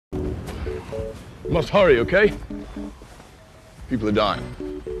Must hurry, okay? People are dying.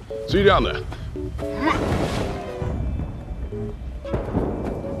 See you down there.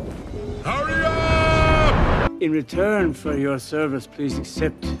 Hurry up! In return for your service, please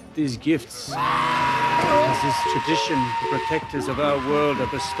accept these gifts. As is tradition, the protectors of our world are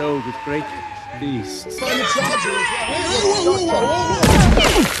bestowed with great feasts.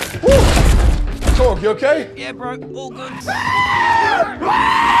 Talk, you okay? Yeah, bro, all good.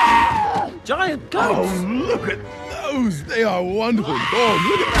 Giant goats! Oh, look at those! They are wonderful. Oh,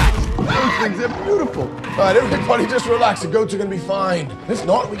 look at that! Those things, they're beautiful. All right, everybody just relax. The goats are gonna be fine. If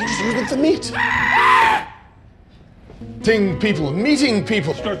not, we can just use them for meat. Meeting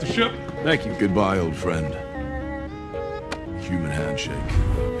people. Start the ship. Thank you. Goodbye, old friend. Human handshake.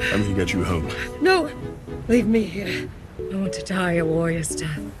 I'm gonna get you home. No! Leave me here. I want to die a warrior's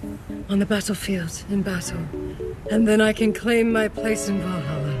death. On the battlefield, in battle. And then I can claim my place in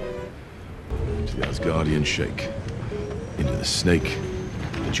Valhalla. To the Asgardian shake. Into the snake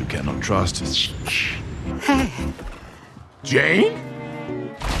that you cannot trust. Hey! Jane?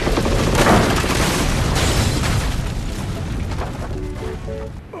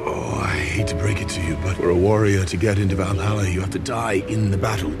 Oh, I hate to break it to you, but for a warrior to get into Valhalla, you have to die in the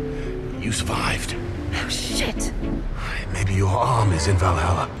battle. You survived. Oh, shit! Maybe your arm is in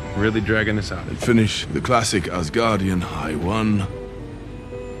Valhalla. Really dragging this out. And finish the classic Asgardian high one.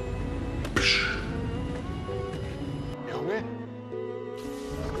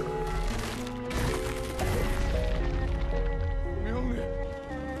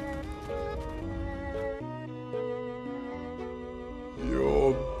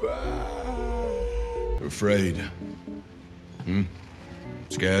 You're back. Afraid.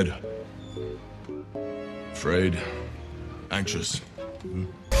 Scared. Afraid. Anxious.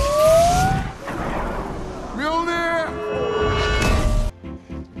 Mjolnir!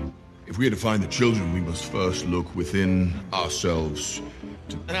 If we are to find the children, we must first look within ourselves.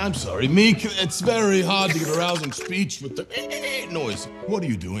 And I'm sorry, Meek, it's very hard to give a rousing speech with the noise. What are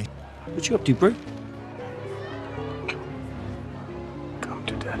you doing? What you up to, bro? Come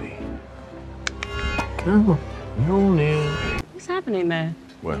to Daddy. Oh, Mjolnir. What's happening there?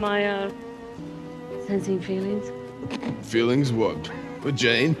 What? Am I, sensing feelings? Feelings what? For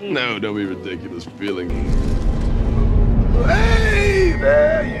Jane? No, don't be ridiculous. Feelings. Hey,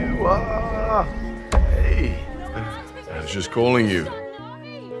 there you are. Hey. I was just calling you.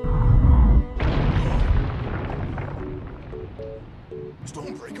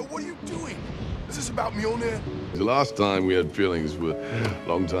 Stormbreaker, what are you doing? Is this about Mjolnir? The last time we had feelings was a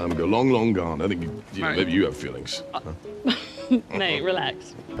long time ago. Long, long gone. I think you know, maybe you have feelings. Mate,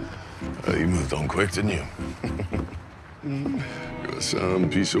 relax. You moved on quick, didn't you? You're some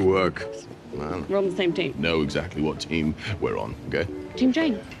piece of work. Man. We're on the same team. Know exactly what team we're on, okay? Team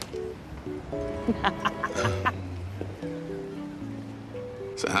Jane.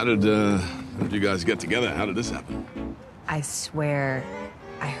 So how did you guys get together? How did this happen? I swear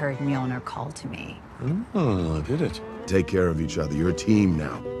I heard Mjolnir call to me. Oh, did it? Take care of each other. You're a team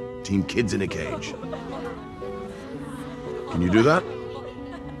now. Team kids in a cage. Can you do that?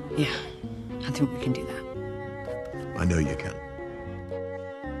 Yeah, I think we can do that. I know you can.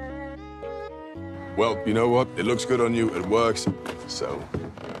 Well, you know what? It looks good on you. It works. So.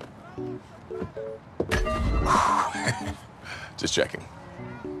 Just checking.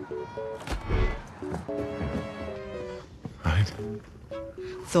 Right.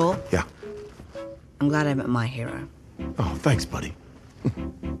 Thor? Yeah. I'm glad I met my hero. Oh, thanks, buddy.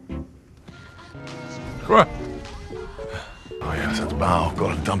 What? Oh, yes, that's Bao.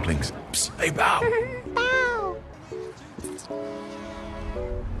 Got her dumplings. Psst, hey, Bao. Bow!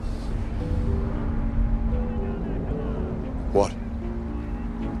 What?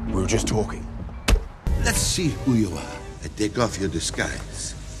 We were just talking. Let's see who you are. I take off your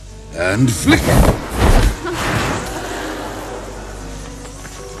disguise. And flick it!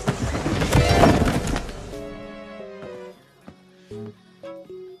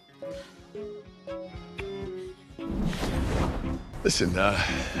 Listen,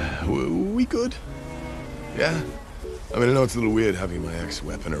 we good? Yeah? I mean, I know it's a little weird having my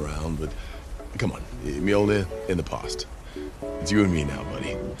ex-weapon around, but come on, Mjolnir in the past. It's you and me now,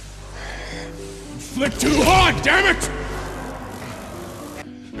 buddy. Flick too hard, damn it!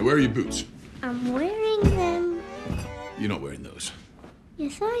 Now, where are your boots? I'm wearing them. You're not wearing those.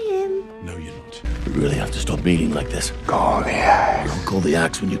 Yes, I am. No, you're not. We really have to stop meeting like this. Call the axe. Don't call the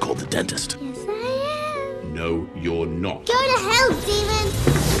axe when you call the dentist. Yes, I am. No, you're not. Go to hell, Steven!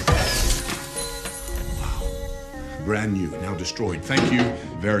 Brand new, now destroyed. Thank you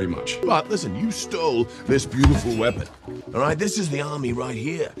very much. But listen, you stole this beautiful weapon. All right, this is the army right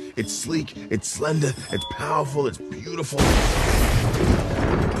here. It's sleek, it's slender, it's powerful, it's beautiful.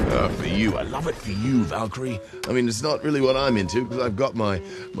 For you, I love it for you, Valkyrie. I mean, it's not really what I'm into because I've got my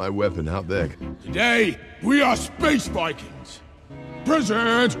weapon out there. Today, we are Space Vikings.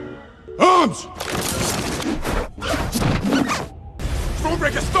 Present arms!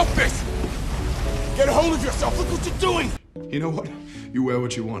 Stormbreaker, stop this! Get a hold of yourself, look what you're doing! You know what? You wear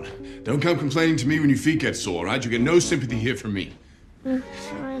what you want. Don't come complaining to me when your feet get sore, right? You get no sympathy here from me.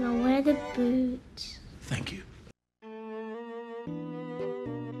 Fine, I'll wear the boots. Thank you.